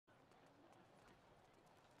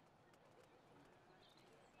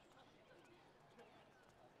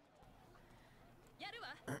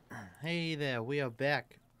Hey there, we are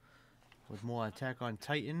back with more Attack on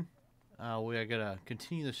Titan. We are gonna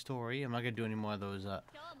continue the story. I'm not gonna do any more of those. I'll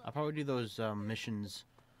probably do those missions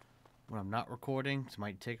when I'm not recording. It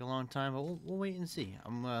might take a long time, but we'll wait and see.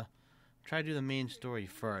 I'm gonna try to do the main story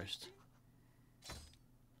first.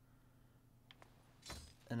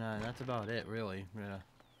 And that's about it, really. We're gonna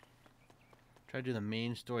try to do the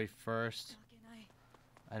main story first.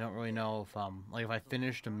 I don't really know if like if I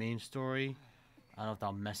finish the main story, I don't know if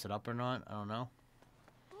I'll mess it up or not. I don't know.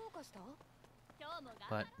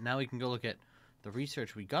 But now we can go look at the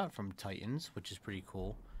research we got from Titans, which is pretty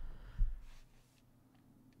cool.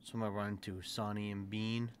 So I'm gonna run into Sonny and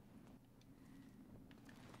Bean.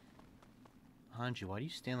 Hanji, why do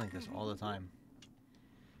you stand like this all the time?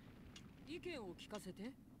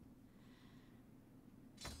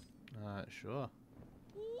 Sure.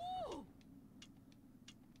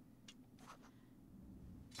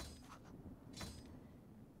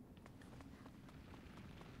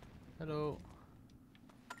 Hello.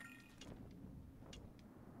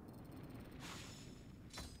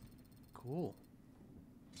 Cool.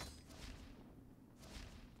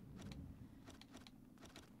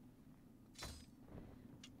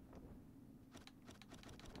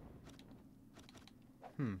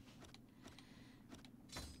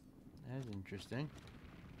 That's interesting.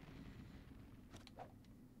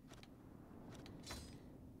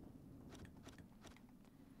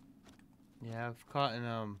 Yeah, I've caught in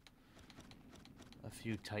a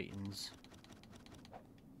few Titans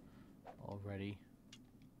already.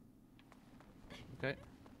 Okay,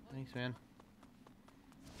 thanks, man.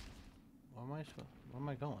 Where am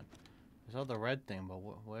I going? I saw the red thing, but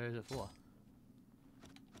where is it for?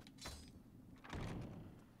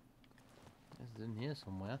 It's in here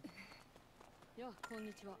somewhere.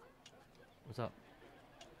 What's up?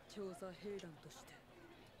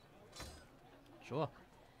 Sure.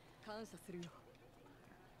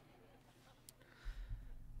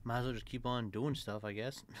 Might as well just keep on doing stuff, I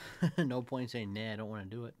guess. No point saying, nah, I don't want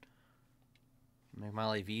to do it. Make my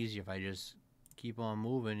life easier if I just keep on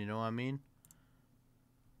moving, you know what I mean?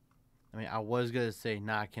 I was going to say,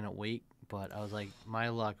 nah, I cannot wait. But I was like, my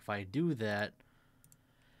luck, if I do that,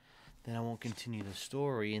 then I won't continue the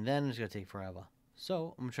story. And then it's going to take forever.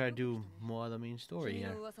 So, I'm going to try to do more of the main story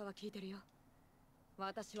here.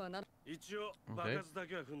 Okay.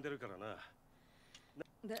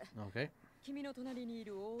 Okay.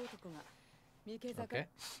 Okay.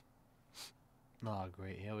 Oh,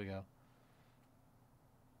 great. Here we go.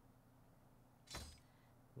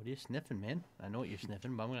 What are you sniffing, man? I know what you're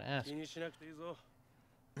sniffing, but I'm going to ask.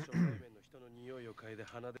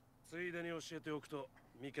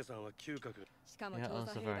 Yeah, all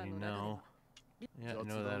stuff I already know. Yeah, I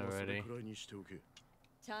know that already.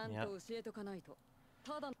 Yep.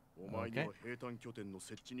 Okay.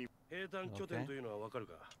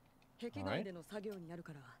 Alright.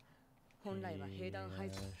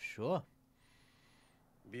 Sure.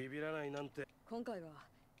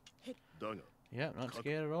 Yeah, not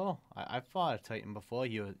scared at all. I fought a Titan before.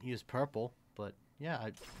 He was purple, but yeah,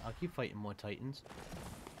 I'll keep fighting more Titans.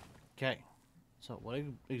 Okay. So what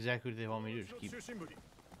exactly do they want me to do? Just keep...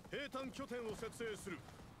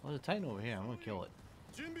 Oh, there's a Titan over here. I'm gonna kill it.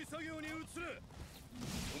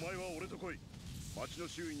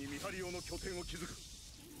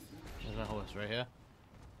 There's my horse right here.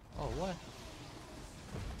 Oh, what?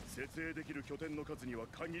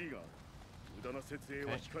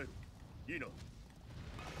 Okay.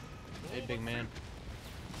 Hey, big man.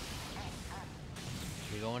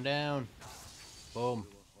 You're going down. Boom.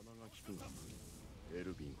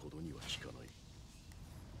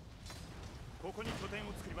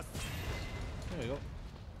 There we go.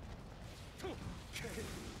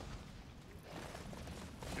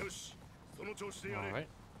 Alright.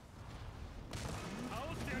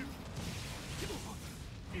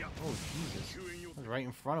 Oh, Jesus. I was right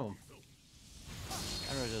in front of him.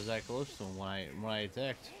 I didn't realize I was that close to him when I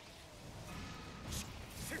attacked.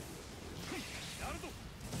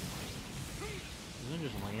 Isn't it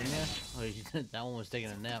just laying there? Oh, that one was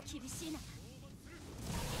taking a nap.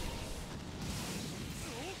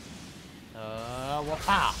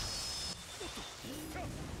 Wapa!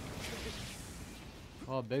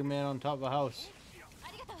 Oh, big man on top of a house.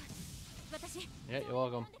 Yeah, you're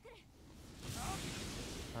welcome.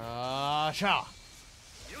 Sha!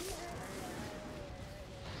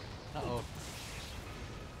 Uh-oh.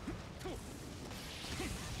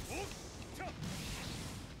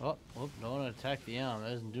 Oh, don't want to attack the arm.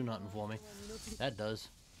 That doesn't do nothing for me. That does.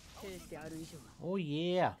 Oh,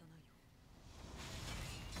 yeah.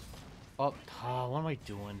 Oh, what am I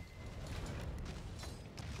doing?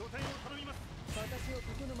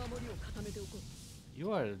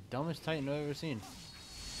 You are the dumbest Titan I've ever seen.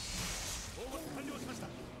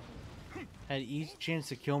 Had each chance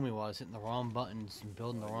to kill me while I was hitting the wrong buttons and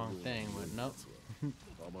building the wrong thing, but nope.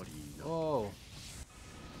 Whoa.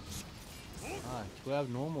 Ah, two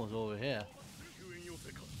abnormals over here.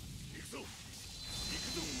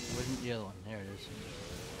 Where's the other one? There it is.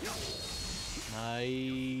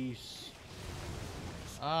 Nice.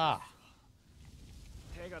 Ah.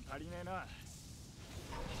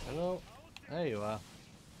 Hello. There you are.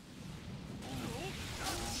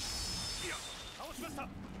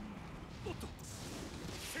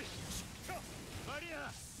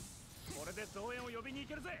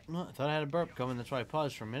 Well, I thought I had a burp coming, that's why I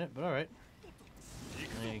paused for a minute, but alright.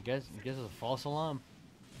 I guess it's a false alarm.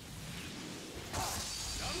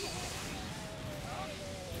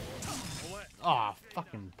 Ah, oh,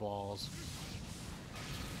 fucking balls.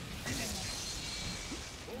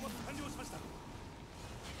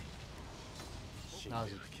 That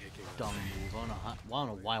was a dumb move. I don't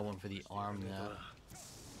know why I went for the arm there.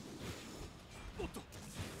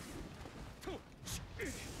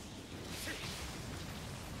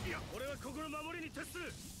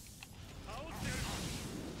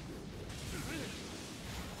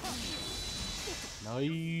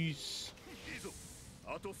 Nice.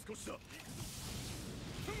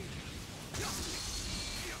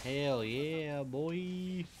 Hell yeah,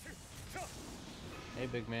 boy. Hey,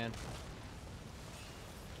 big man.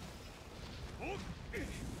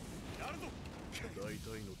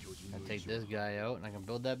 I take this guy out and I can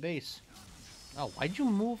build that base. Oh, why'd you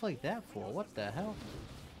move like that for? What the hell?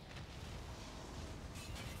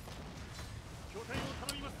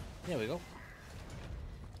 There we go.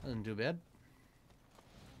 Doesn't do bad.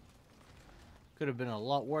 Could have been a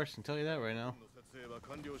lot worse, I can tell you that right now.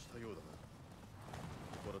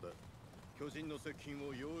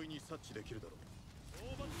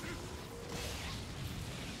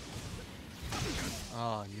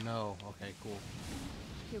 Oh no. Okay, cool.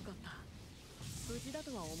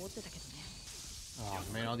 Oh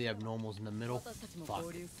man, all the abnormals in the middle. Fuck.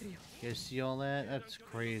 You guys see all that? That's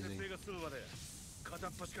crazy.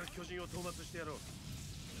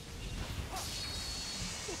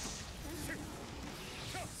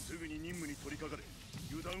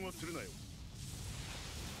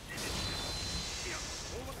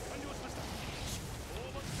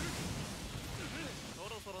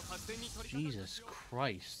 Jesus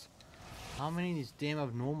Christ. How many of these damn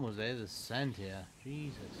abnormals they had to send here?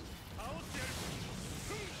 Jesus.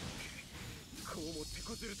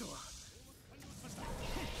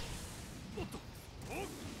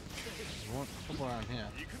 There's one couple around here.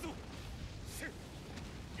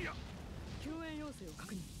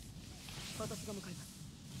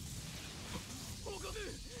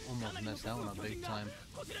 Almost messed that one up big time.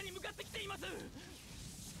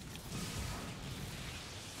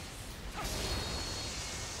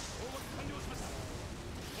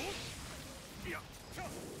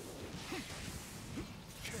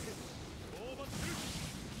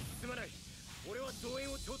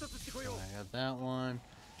 I got that one.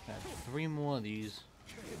 Got 3 more of these.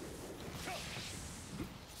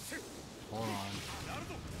 Hold on.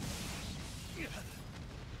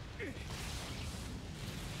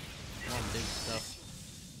 More big stuff.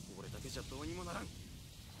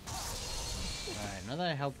 Alright, now that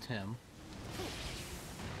I helped him,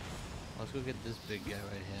 let's go get this big guy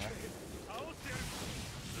right here.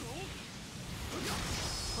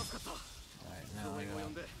 Alright, now I got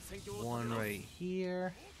one right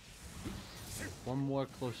here. One more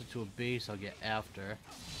closer to a base I'll get after.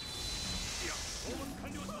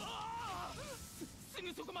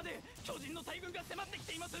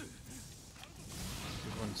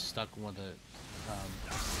 This one's stuck with a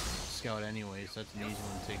scout anyway, so that's an easy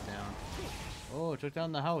one to take down. Oh, it took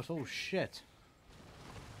down the house. Oh shit.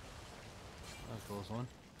 That was a close one.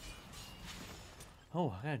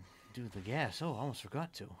 Oh, I gotta do the gas. Oh, I almost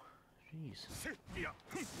forgot to. Jeez.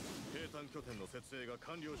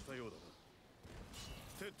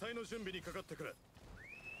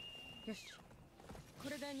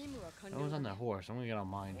 I was on that horse. I'm gonna get on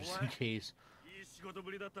mine just in case.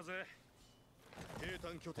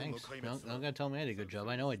 Thanks. Don't gotta tell me I did a good job.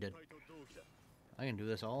 I know I did. I can do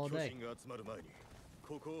this all day.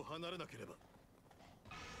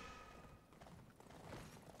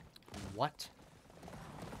 What?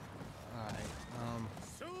 Alright,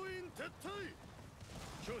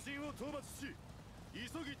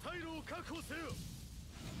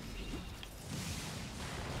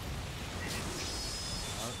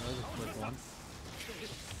 that was a quick one.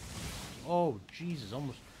 Oh, Jesus,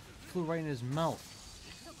 almost flew right in his mouth.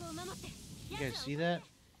 You guys see that?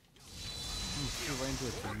 Shoot right into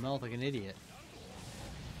its mouth like an idiot.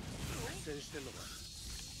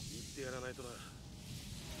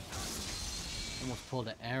 Almost pulled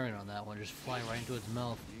an Aaron on that one, just flying right into its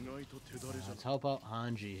mouth. Let's help out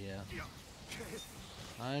Hanji here.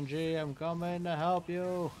 Hanji, I'm coming to help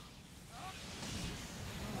you.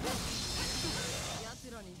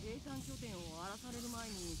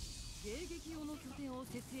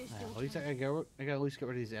 At least I gotta at least get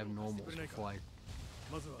rid of these abnormals before I...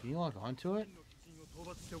 Can you lock onto it?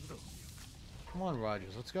 Come on,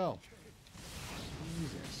 Rogers, let's go.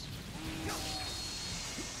 Jesus.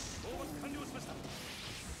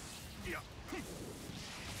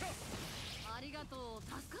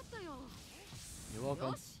 You're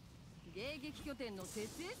welcome.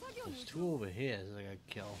 There's two over here that I gotta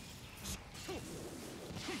kill.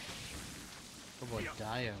 Couple of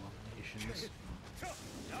dire eliminations.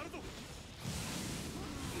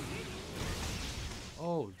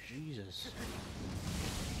 Oh, Jesus.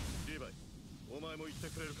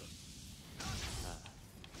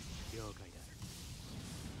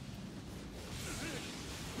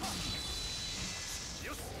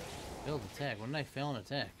 Failed attack. When did I fail an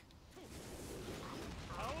attack?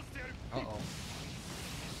 Uh-oh.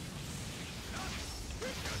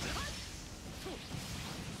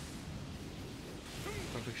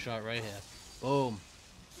 Perfect shot right here. Boom.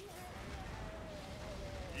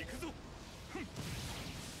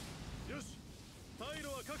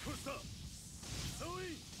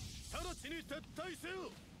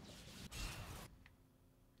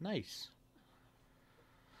 Nice.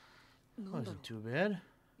 Wasn't too bad.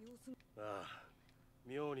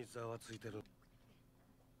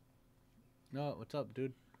 No, what's up,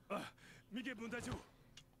 dude? Oh,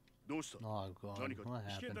 God. What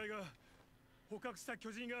happened?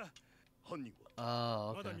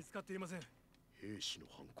 Oh, okay.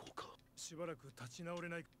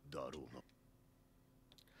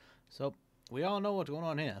 So, we all know what's going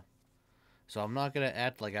on here. So I'm not going to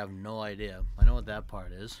act like I have no idea. I know what that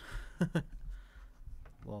part is.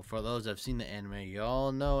 Well, for those that have seen the anime, you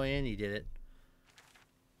all know Annie did it.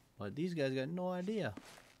 But these guys got no idea.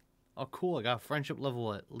 Oh, cool. I got a friendship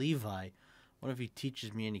level at Levi. What if he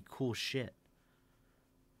teaches me any cool shit?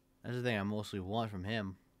 That's the thing I mostly want from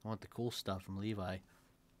him. I want the cool stuff from Levi.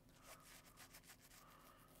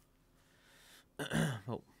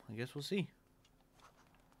 Oh, I guess we'll see.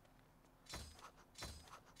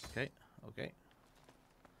 Okay, okay.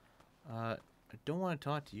 I don't want to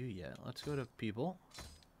talk to you yet. Let's go to people.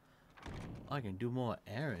 Oh, I can do more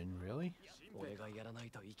Aaron, really?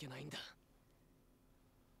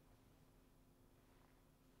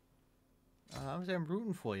 I'm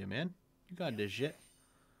rooting for you, man. You got this shit.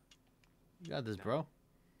 You got this, bro.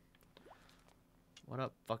 What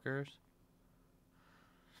up, fuckers?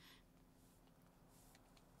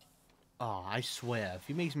 Oh, I swear, if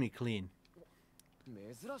he makes me clean. Okay.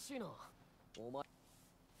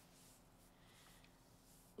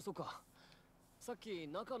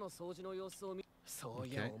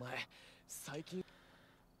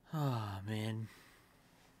 Ah, man.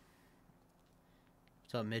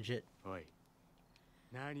 What's up, midget?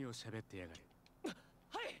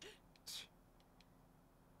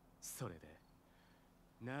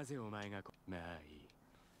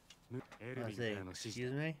 I say,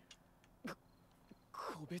 excuse me?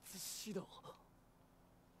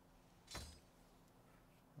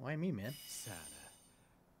 Why me, man?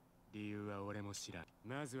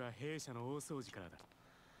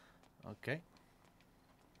 Okay.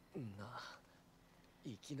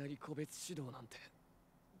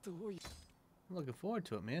 I'm looking forward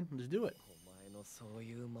to it, man. Let's do it.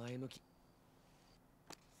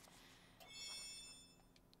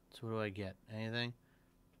 So what do I get? Anything?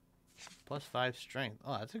 +5 strength.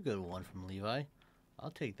 Oh, that's a good one from Levi.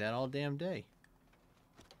 I'll take that all damn day.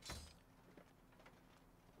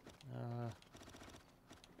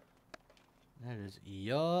 That is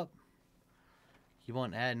yup. Keep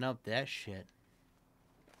on adding up that shit.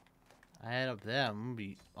 I add up that, I'm gonna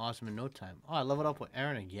be awesome in no time. Oh, I leveled up with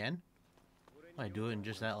Aaron again. I do it in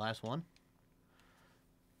just that last one.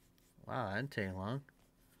 Wow, that didn't take long.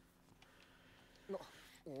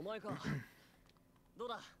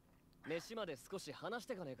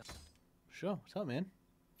 Sure, what's up, man?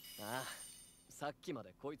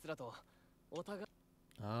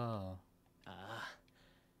 Oh.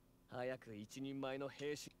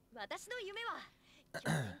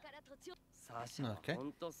 Okay.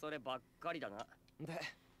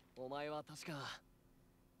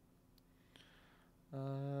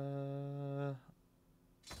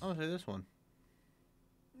 I'll say this one.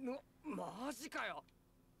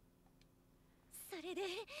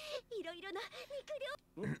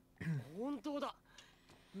 本当だ。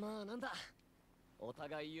まあなんだ。お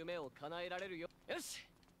互い夢を叶えられるよ。よし。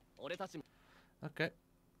俺たちも。Okay.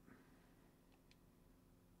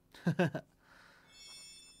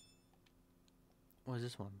 What is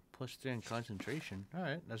this one? +3 in concentration.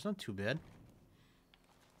 Alright, that's not too bad.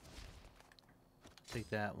 Take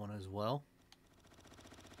that one as well.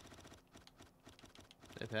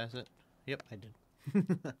 Did I pass it? Yep, I did.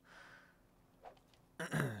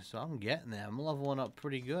 So I'm getting there. I'm leveling up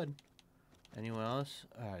pretty good. Anyone else?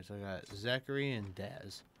 Alright, so I got Zachary and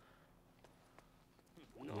Daz.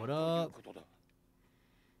 What up?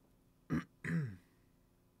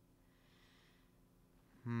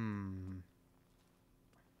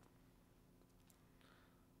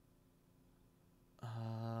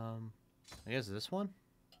 I guess this one?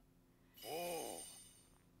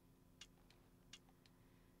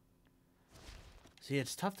 See,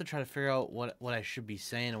 it's tough to try to figure out what I should be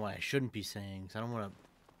saying and what I shouldn't be saying, because I don't want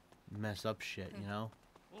to mess up shit, you know?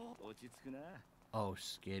 Oh,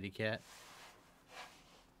 scaredy cat.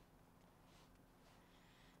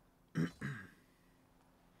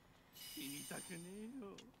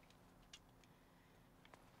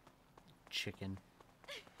 Chicken.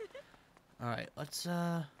 Alright, let's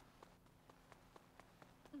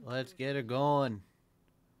get her going.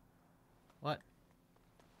 What?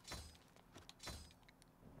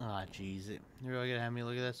 Ah, oh, jeez. You're really gonna have me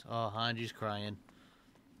look at this? Oh, Hanji's crying.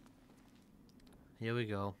 Here we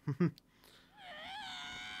go.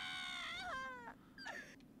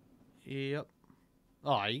 Yep.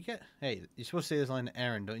 Oh, you get... Hey, you're supposed to say this line to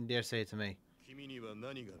Aaron. Don't you dare say it to me.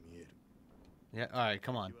 Yeah, alright,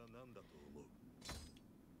 come on.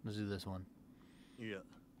 Let's do this one. Yeah,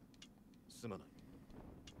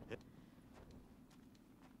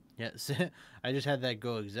 I just had that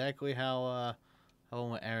go exactly how I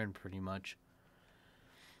went with Aaron, pretty much.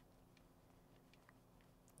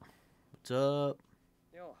 What's up?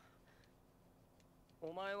 Yo.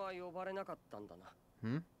 お前は呼ばれなかったんだな。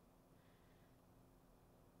Hmm?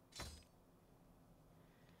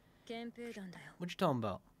 憲兵団だよ。 What you talking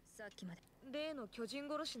about? さっきまで例の巨人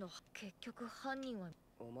殺しの結局犯人は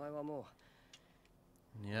お前はも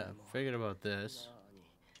う。 Yeah, I figured about this.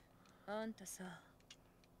 あんたさ。な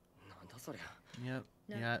んだそりゃ。 Yep.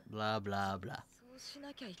 Yeah. Blah blah blah. そうし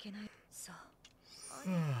なきゃいけない。さ。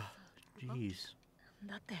Jeez.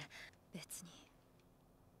 だって別に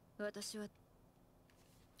私は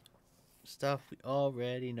Stuff we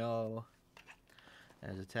already know.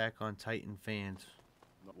 As Attack on Titan fans.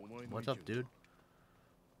 What's up, dude?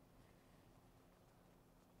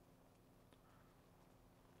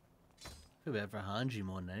 Feel bad for Hanji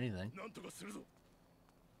more than anything.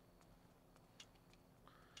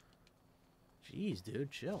 Jeez,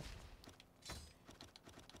 dude, chill.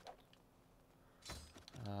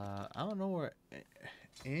 I don't know where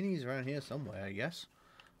Annie's around here somewhere, I guess.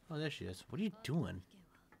 Oh, there she is. What are you doing?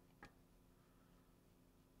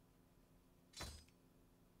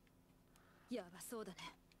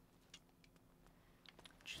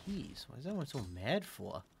 Jeez, what is everyone so mad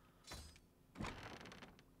for?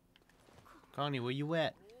 Connie, where you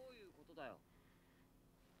at?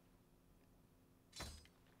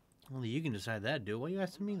 Only you can decide that, dude. Why are you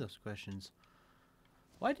asking me those questions?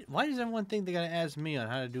 Why does everyone think they gotta ask me on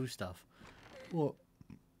how to do stuff? Well,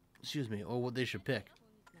 excuse me, or what they should pick?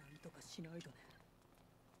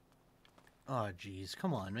 Oh, jeez.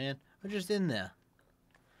 Come on, man. We're just in there.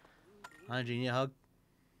 Hanji, you need a hug?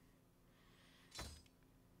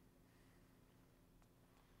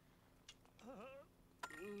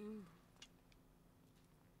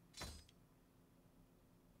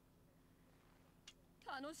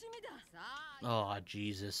 Oh,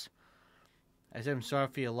 Jesus. I said I'm sorry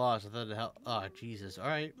for your loss. I thought the hell. Oh, Jesus.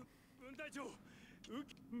 Alright.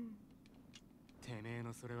 てめえ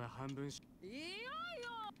のそれは半分し。いやいや。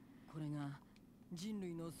これが人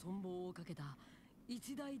類の存亡をかけた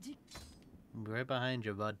一大事。I'll be right behind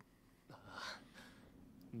you, bud.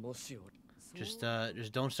 もしよ。Just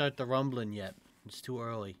don't start the rumbling yet. It's too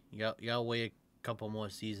early. You gotta wait a couple more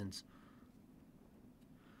seasons.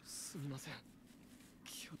 すみません。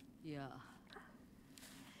いや。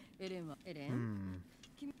エレンはエレン。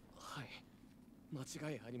はい。間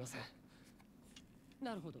違いありません。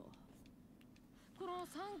なるほど。この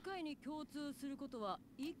3回に共通することは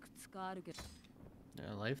いくつかあるけど。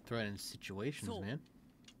Life-threatening situations, man.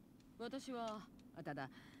 私はただ。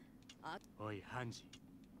おい、ハンジ。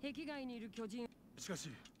壁外にいる巨人。しか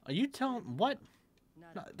し。Are you telling what?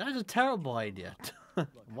 No, that's a terrible idea.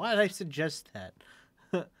 Why did I suggest that?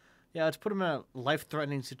 Yeah, let's put him in a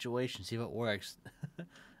life-threatening situation. See if it works.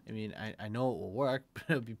 I mean, I know it will work, but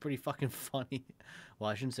it would be pretty fucking funny. Well,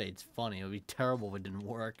 I shouldn't say it's funny. It would be terrible if it didn't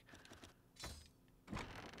work.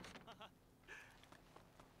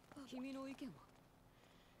 君の意見は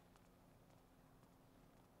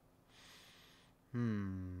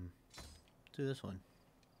Let's do this one.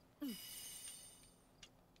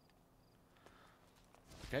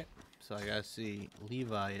 Okay, so I gotta see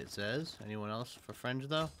Levi, it says. Anyone else for friends,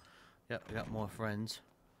 though? Yep, I got more friends.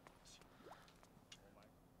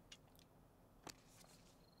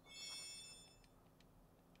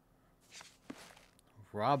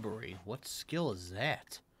 Robbery. What skill is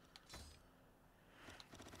that?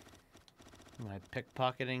 Am I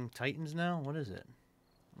pickpocketing Titans now? What is it?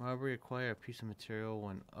 Robbery, acquire a piece of material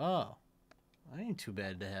when... Oh! That ain't too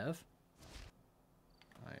bad to have.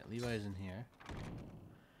 Alright, Levi's in here.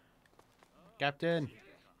 Captain!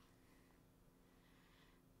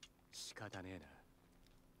 仕方ねえな。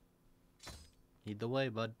 Lead the way,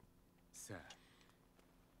 bud. さ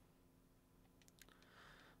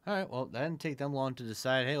あ、 Alright, well, that didn't take them long to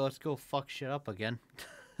decide, hey, let's go fuck shit up again.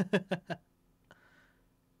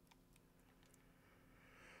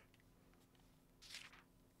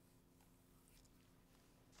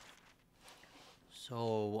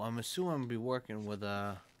 So, I'm assuming I'm going to be working with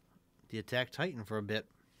the Attack Titan for a bit.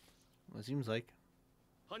 It seems like.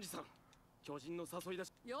 ハンジさん、巨人の誘い出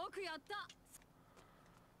し。よくやった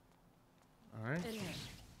Alright. エレン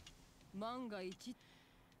万が一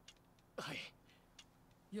はい。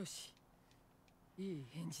よしいい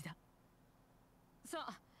返事ださ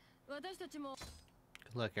あ私たちも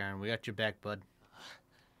Good luck, Aaron. We got your back, bud.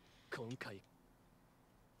 今回、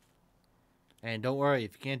 And don't worry,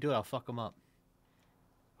 if you can't do it, I'll fuck him up.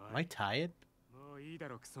 Am I tired? もういいだ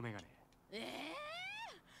ろ、クソメガネ。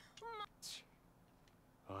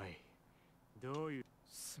おい、どういう。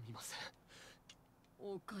すみません。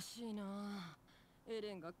おかしいなエ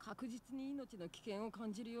レンが確実に命の危険を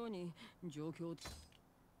感じるように状況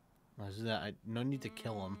Is that, no need to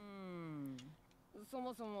kill him. そ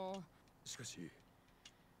もそもしかし、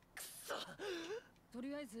と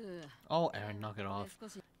りあえず Oh, Aaron, knock it off. 少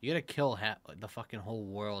し You gotta kill the fucking whole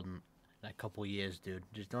world in a couple years, dude.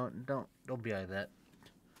 Just don't be like that.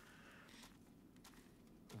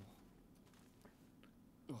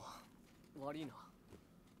 悪いな。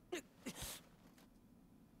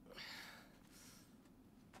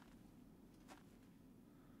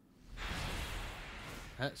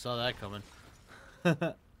 I saw that coming. なん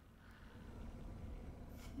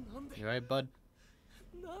で You right, bud?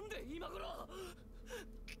 なんで今頃。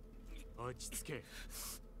落ち着け。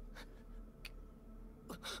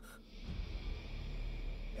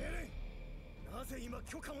エレン、なぜ今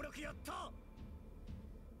許可もなくやった。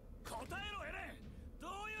答えろ、エレン。ど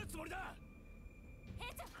ういうつもりだ。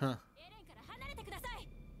 Huh. エレンから離れてください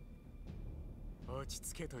落ち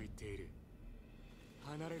着けと言っている。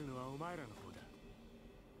離れるのはお前らの方だ。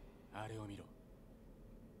あれを見ろ。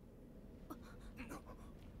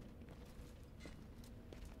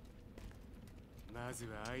まず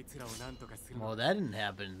はあいつらを何とかする。 Well, that didn't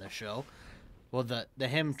happen in the show. Well, the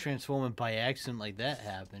him transforming by accident like that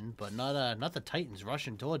happened, but not the Titans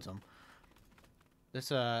rushing towards him.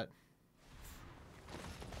 This like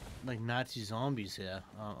Nazi zombies here.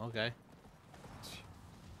 Oh, okay.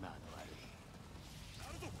 まあ悪い。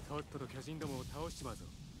とっとと巨人どもを倒しちまうぞ。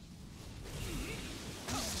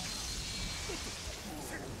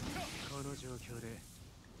この状況で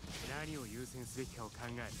何を優先すべきかを考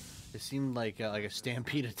える。 It seemed like a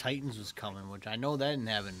stampede of Titans was coming, which I know that didn't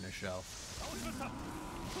happen in the show.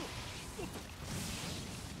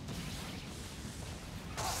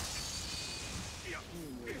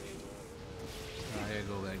 I gotta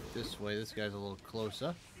go back this way. This guy's a little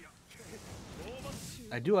closer.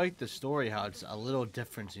 I do like the story, how it's a little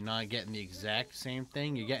different. You're not getting the exact same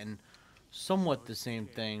thing. You're getting somewhat the same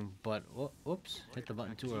thing, but whoops, hit the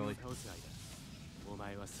button too early. お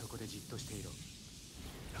前はそこでじっとしていろ。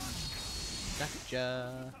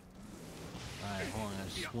 Gotcha. Alright, hold on,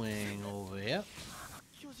 swing over here.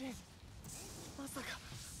 巨人、まさか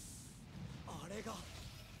あれが。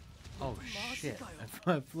 Oh shit!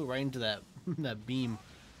 I flew right into that that beam.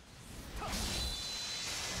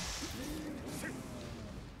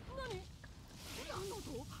 何何の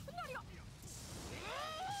音何が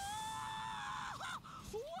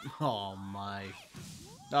Oh my!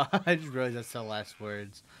 Oh, I just realized that's the last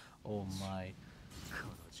words. Oh my! こ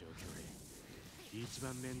の状況で一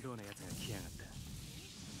番面倒なやつが来やがった。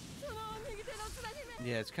 その右手のつなぎ目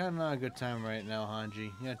Yeah, it's kind of not a good time right now, Hanji.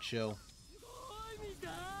 You gotta chill. すごいみた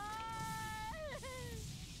い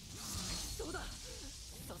そうださ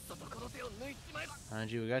っさとこの手を抜いちまえば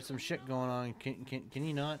Hanji, we got some shit going on. Can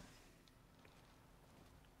you not?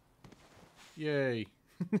 Yay.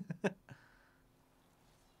 ち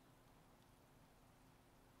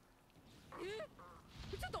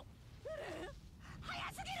ょっとエレン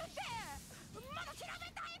早すぎるってまだ調べ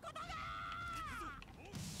たいことが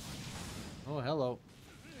Oh, hello.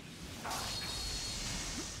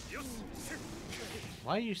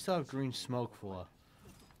 Why do you still have green smoke for?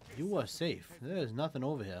 You are safe. There's nothing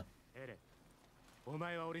over here. エレン、お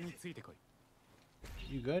前は俺についてこい。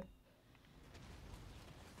 You good?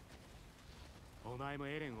 お前も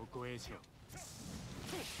エレンを護衛しろ。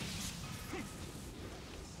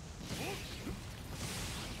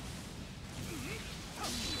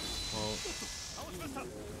 Well, 倒しました。討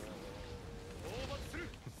伐する。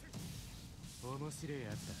面白いや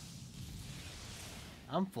つだ。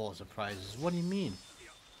 I'm full of surprises. What do you mean?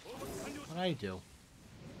 討伐完了。 What'd I do?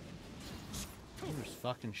 I'm just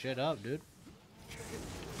fucking shit up, dude.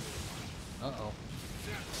 Uh-oh.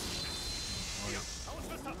 倒し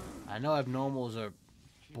ました。 I know abnormals are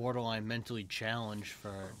borderline mentally challenged for...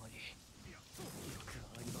 よく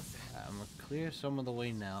ありません。 I'm gonna clear some of the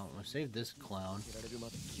way now. I'm gonna save this clown. やられるま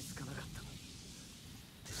で気づかなかった。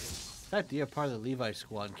 The fact that you're part of the Levi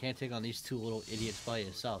squad and can't take on these two little idiots by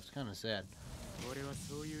yourself. It's kind of sad. 俺は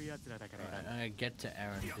そういうやつらだから。 Alright, I'm gonna get to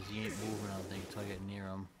Aaron because he ain't moving, I don't think, until I get near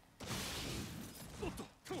him. おっと。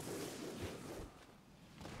 Oh,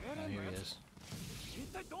 here he is. 一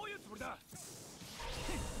体どういうつもりだ。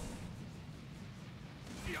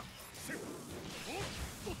いや、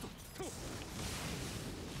おっと。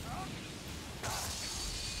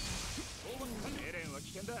エレンは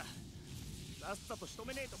危険だ。さっさと仕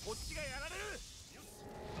留めねえとこっちがやられる。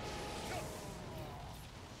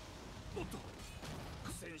おっと。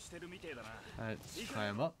苦戦してるみてえだな。 Alright, let's try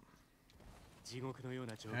him up. 地獄のよう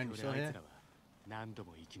な状況 And で you still あい here? つらは何度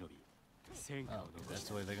も生き延び、戦果 Oh, を that's 残し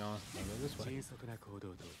the way they're going. I'll go this た。 way. 迅速な行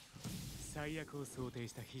動と最悪を想定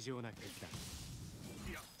した非常な決断。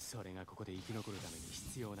それがここで生き残るために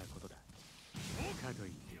必要なことだ。かとい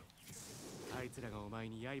ってあいつらがお前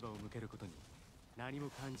に刃を向けることに何も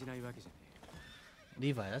感じないわけじゃねえ。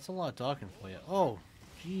 Levi, that's a lot of talking for you. Oh,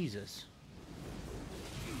 Jesus.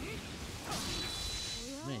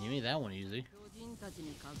 Man, you made that one easy. 巨人たち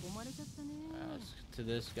に囲まれちゃったね Let's get to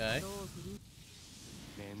this guy. どうする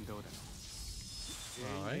面倒だ。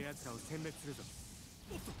全員で奴らを殲滅するぞ。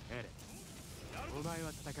エレン、お前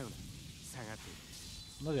は戦うな。下がっている。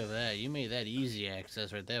 Look at that. You made that easy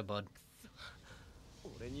access right there, bud.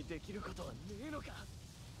 俺にできることはねえのか。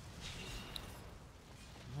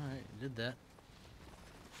 Alright, did that.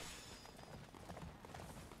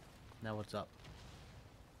 Now what's up?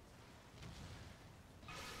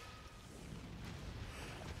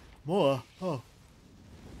 More? Oh.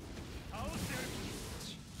 倒してやる。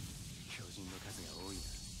巨人の数が多いな。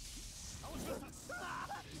倒しました。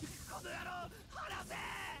この野郎、離せ。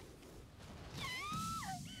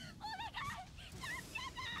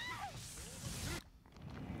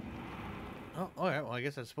 Oh, alright. Well, I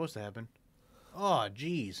guess that's supposed to happen. Oh,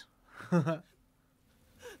 jeez.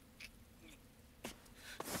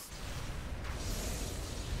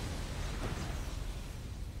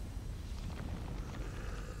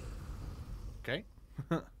 Okay.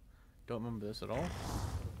 Don't remember this at all.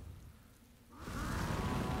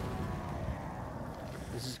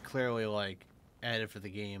 This is clearly, like, added for the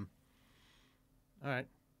game. Alright.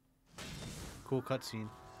 Cool cutscene.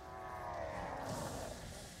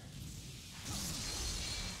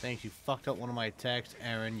 Thanks, you fucked up one of my attacks,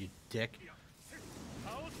 Aaron, you dick.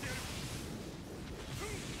 倒してやる。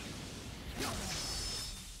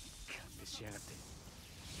勘弁しやがって。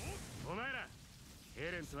お前ら、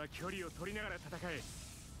エレンとは距離を取りながら戦え。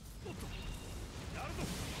おっと、やるぞ。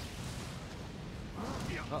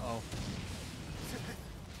 Uh-oh.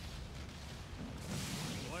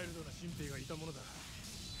 ワイルドな神兵がいたものだ。よ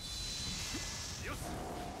し。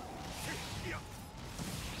いや。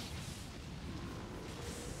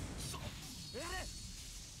エレ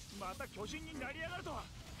ン、また巨人になりやがるとは。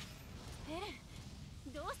エレ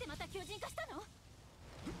ンどうしてまた巨人化したの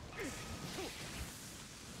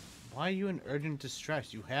Why are you in urgent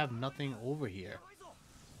distress? You have nothing over here.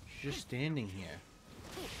 You're just standing here.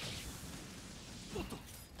 おっと。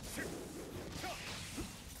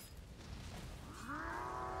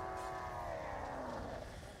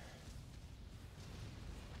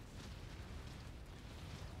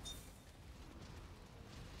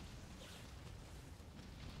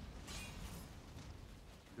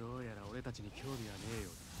 どうやら俺たちに興味はねえよ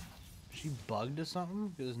う She bugged or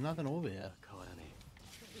something? There's nothing over here. だ。変わらねえ。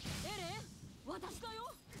エレン私だよ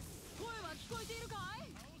声は聞こえているかい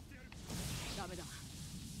ダメだ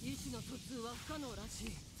意思の疎通は不可能らし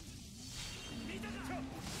い見たか。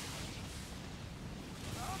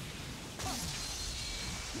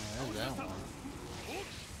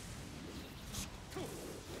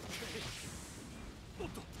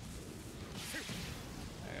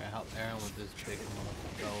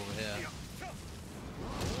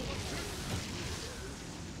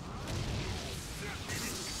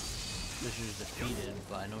that she was defeated,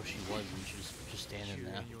 but I know she wasn't. She was just standing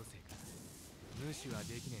there. 救援要請か無視は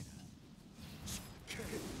できねえな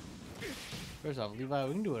First off, Levi,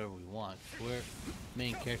 we can do whatever we want. We're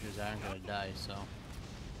main characters aren't gonna die, so.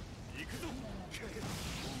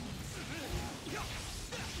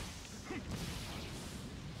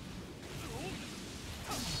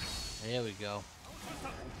 There we go.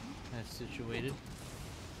 That's situated.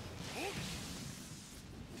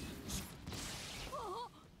 あ、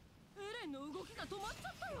エレンの動きが止まっちゃ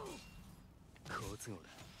ったよ。好都合だ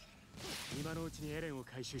今のうちにエレンを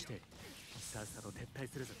回収してさっさと撤退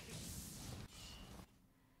するぞ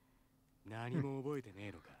何も覚えてね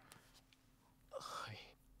えのかはい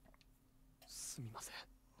すみません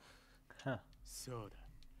Huh. そうだ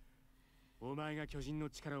お前が巨人の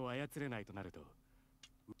力を操れないとなると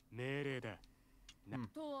命令だ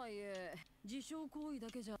とはいえ、自傷行為だ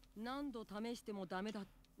けじゃ何度試してもダメだ。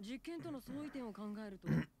実験との相違点を考えると、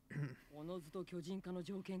おのずと巨人化の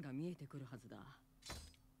条件が見えてくるはずだ。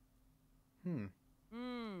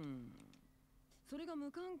それが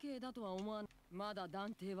無関係だとは思わん。まだ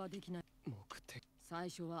断定はできない。目的最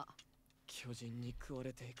初は巨人に食わ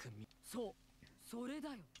れていくそう、それだ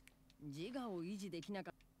よ。自我を維持できな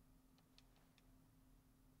かった。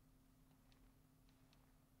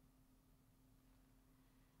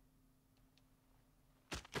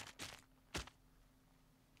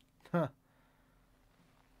Huh.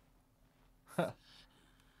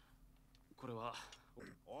 これは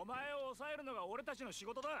お前を抑えるのが俺たちの仕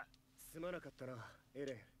事だすまなかったなエ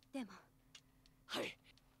レンでもはい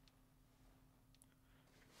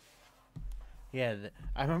Yeah,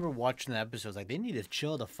 I remember watching the episodes. Like, they need to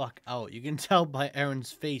chill the fuck out. You can tell by Aaron's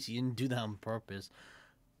face he didn't do that on purpose.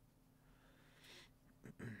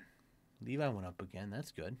 Levi went up again.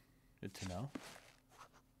 That's good. Good to know.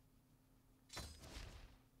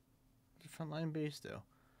 What's the frontline base do?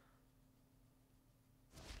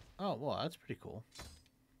 Oh, well, that's pretty cool. I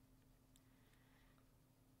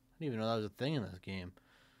didn't even know that was a thing in this game.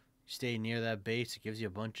 You stay near that base, it gives you a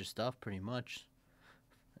bunch of stuff, pretty much.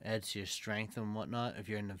 Adds to your strength and whatnot if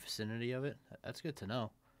you're in the vicinity of it. That's good to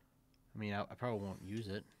know. I mean, I probably won't use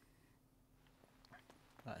it.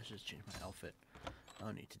 Let's just change my outfit. I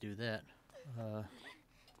don't need to do that.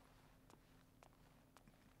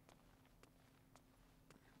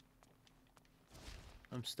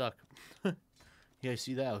 I'm stuck. Yeah,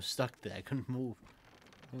 see that? I was stuck there. I couldn't move.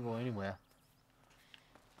 I couldn't go anywhere.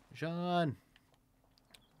 Sean!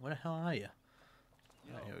 Where the hell are you?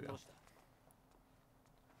 Alright, here we go.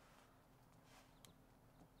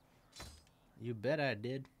 You bet I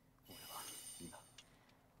did.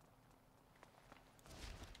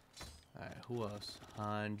 Alright, who else?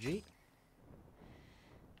 Hanji.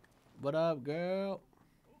 What up, girl?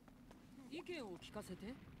 意見を聞かせ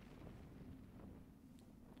て。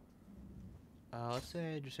Let's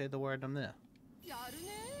say, just say the word, I'm there. やる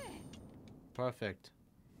ね。 Perfect.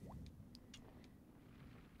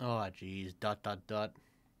 Oh, jeez. ...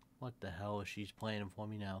 What the hell is she playing for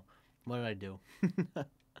me now? What did I do?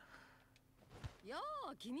 よ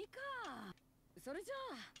う、君か。それじゃ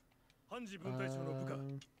あ。ハンジ分隊長の部下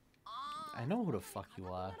I know who the fuck you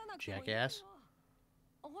are, jackass.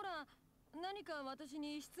 ほら、何か私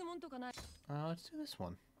に質問とかない。Let's do this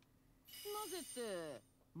one. なぜって、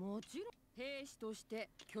もちろん兵士として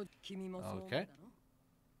君もそう思うだろ。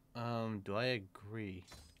Do I agree?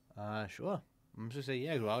 Sure. I'm just gonna say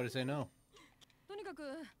yeah, why would I say no? とにかく、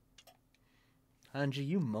 Hanji,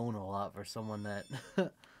 you moan a lot for someone that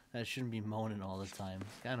that shouldn't be moaning all the time.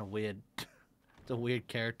 It's kind of weird. It's a weird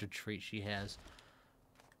character trait she has.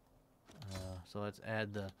 So let's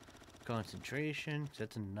add the concentration, 'cause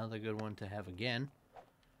that's another good one to have again.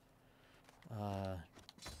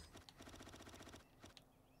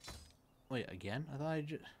 Wait, again? I thought I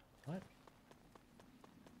just... What?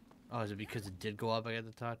 Oh, is it because it did go up? I got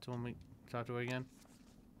to talk to him, talk to her again?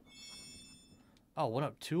 Oh, went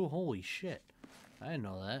up 2? Holy shit. I didn't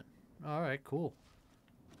know that. Alright, cool.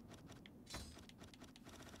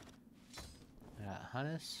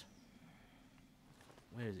 Hannes?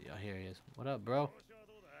 Where is he? Oh, here he is. What up, bro?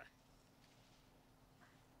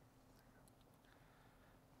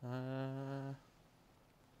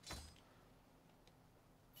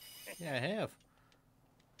 Yeah, I have.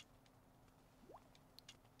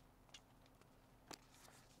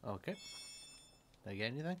 Okay. Did I get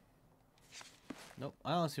anything? Nope.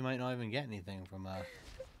 I honestly might not even get anything from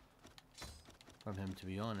him, to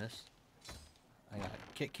be honest. I got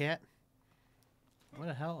Kit Kat. What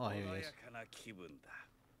the hell? Oh, here he is.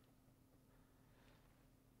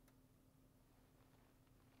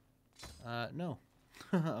 No.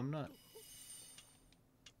 I'm not.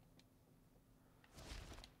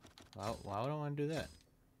 Why would I want to do that?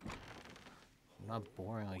 I'm not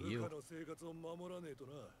boring like you. 部下の生活を守らねえと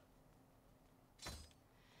な。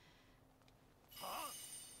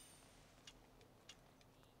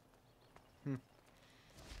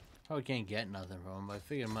Probably can't get nothing from him, but I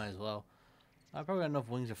figured might as well. I probably got enough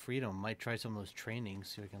Wings of Freedom. Might try some of those trainings,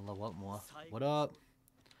 see if I can level up more. What up?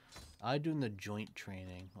 I doing the joint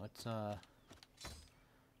training. Let's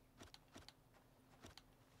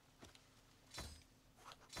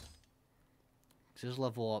just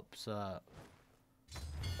level ups.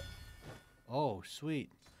 Oh, sweet.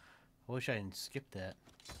 I wish I didn't skip that.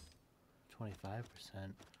 25%.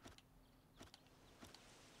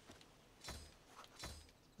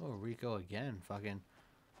 Oh, Rico again. Fucking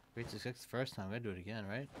great success the first time. I gotta do it again,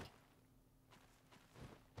 right?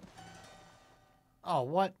 Oh,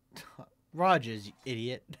 what? Rogers, you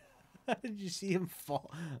idiot. Did you see him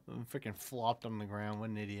fall? Freaking flopped on the ground. What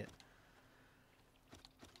an idiot.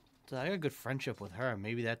 So I got a good friendship with her.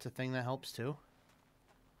 Maybe that's a thing that helps too.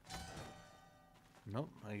 Nope,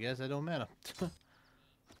 I guess that don't matter.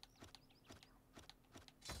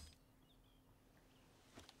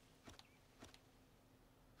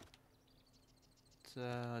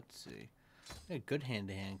 Let's see. Yeah, good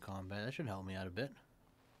hand-to-hand combat. That should help me out a bit.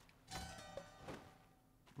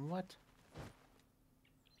 What?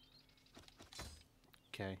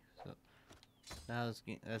 Okay, so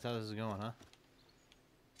that's how this is going, huh?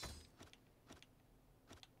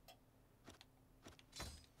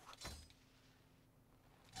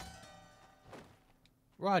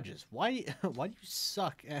 Rogers, why do you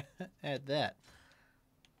suck at that?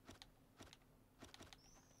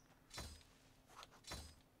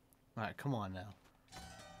 All right, come on now.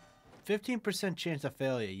 15% chance of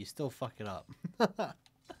failure. You still fuck it up.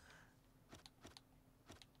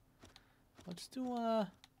 Let's do let's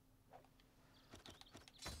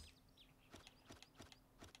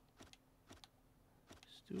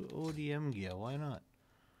do ODM gear. Why not?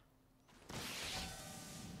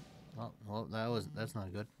 Oh, well, that's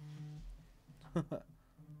not good.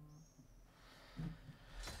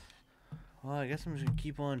 Well, I guess I'm just gonna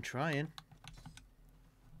keep on trying.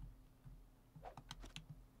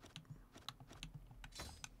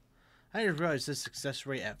 I didn't realize this success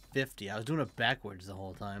rate at 50. I was doing it backwards the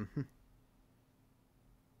whole time.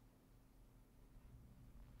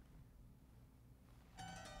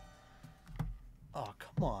 Oh,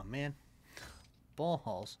 come on, man. Ball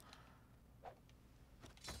halls.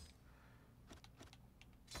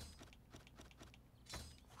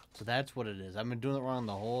 So that's what it is. I've been doing it wrong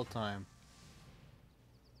the whole time.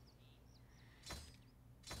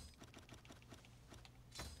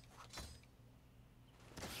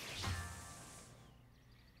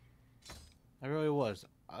 I really was.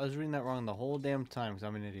 I was reading that wrong the whole damn time because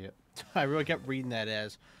I'm an idiot. I really kept reading that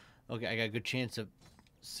as, okay, I got a good chance of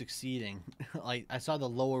succeeding. Like, I saw the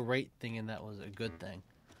lower rate thing and that was a good thing.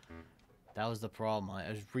 That was the problem. I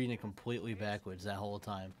was reading it completely backwards that whole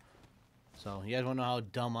time. So, you guys want to know how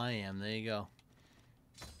dumb I am. There you go.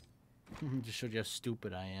 Just showed you how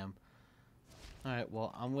stupid I am. Alright,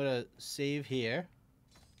 well, I'm going to save here.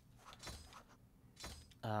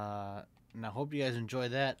 And I hope you guys enjoy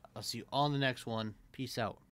that. I'll see you on the next one. Peace out.